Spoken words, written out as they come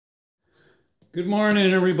Good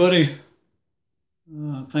morning, everybody.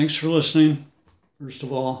 Thanks for listening. First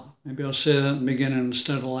of all, maybe I'll say that in the beginning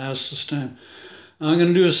instead of last this time. I'm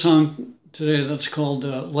going to do a song today that's called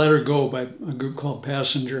Let Her Go by a group called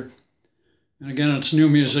Passenger. And again, it's new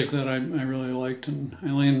music that I really liked, and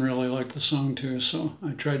Eileen really liked the song too, so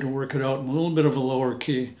I tried to work it out in a little bit of a lower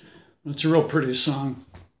key. But it's a real pretty song.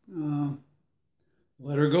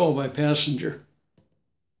 Let Her Go by Passenger.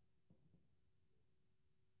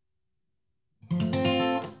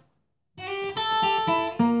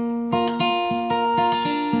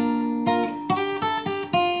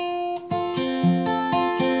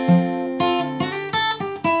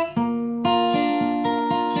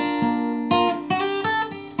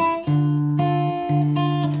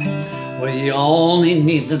 Well, you only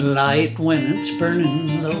need the light when it's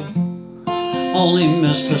burning low. Only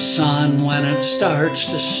miss the sun when it starts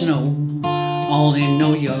to snow. Only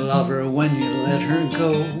know you love her when you let her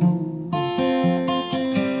go.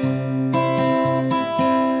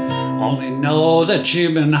 Only know that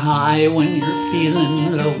you've been high when you're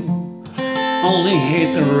feeling low. Only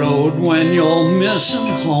hate the road when you're missing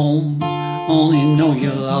home. Only know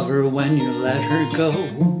you love her when you let her go.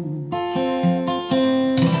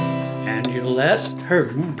 Let her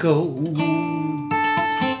go.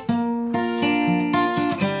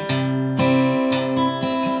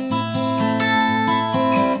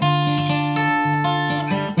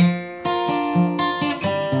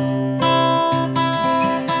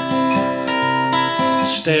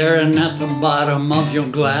 Staring at the bottom of your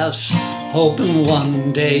glass, hoping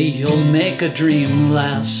one day you'll make a dream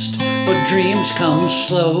last. But dreams come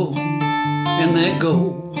slow and they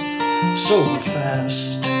go so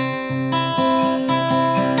fast.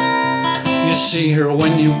 You see her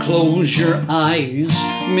when you close your eyes.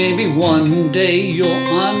 Maybe one day you'll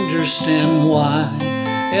understand why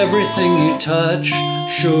everything you touch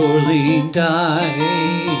surely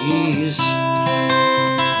dies.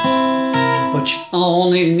 But you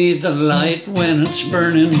only need the light when it's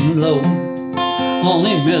burning low.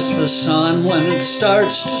 Only miss the sun when it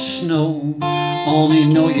starts to snow. Only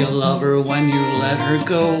know you love her when you let her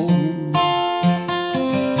go.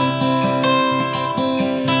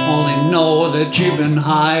 Only know that you've been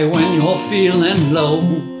high when you're feeling low.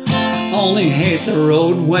 Only hate the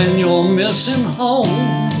road when you're missing home.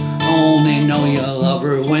 Only know you love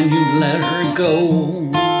her when you let her go.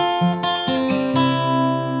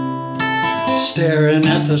 Staring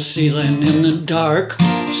at the ceiling in the dark,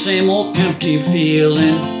 same old empty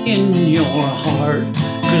feeling in your heart.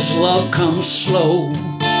 'Cause love comes slow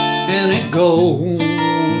and it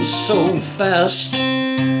goes so fast.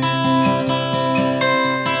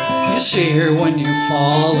 You see her when you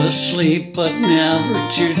fall asleep, but never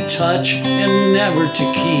to touch and never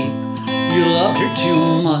to keep. You loved her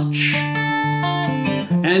too much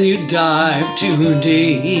and you dive too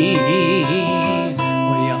deep.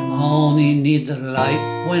 Well, you only need the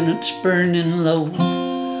light when it's burning low.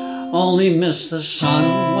 Only miss the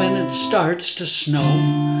sun when it starts to snow.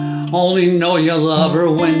 Only know you love her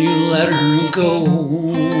when you let her go.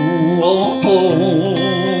 Oh, oh.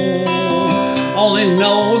 Only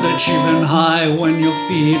know that you've been high when you're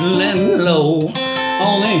feeling low.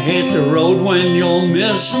 Only hate the road when you're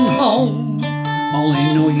missing home.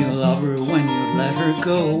 Only know you love her when you let her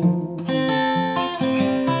go.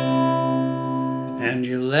 And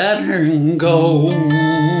you let her go.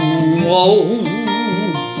 Whoa,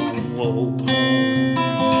 whoa.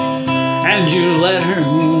 And you let her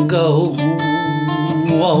go.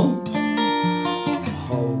 Whoa.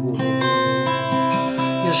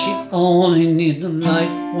 Yes, you only need the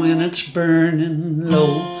light when it's burning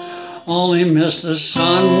low. Only miss the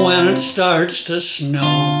sun when it starts to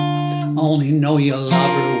snow. Only know you love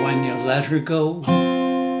her when you let her go.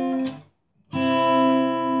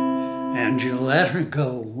 And you let her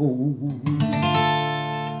go.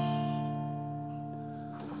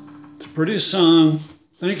 It's a pretty song.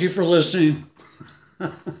 Thank you for listening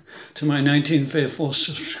to my 19 faithful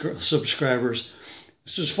subscribers.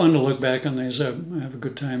 It's just fun to look back on these. I have a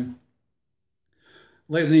good time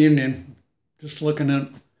late in the evening just looking at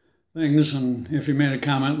things, and if you made a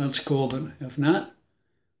comment, that's cool, but if not,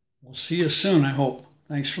 we'll see you soon, I hope.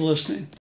 Thanks for listening.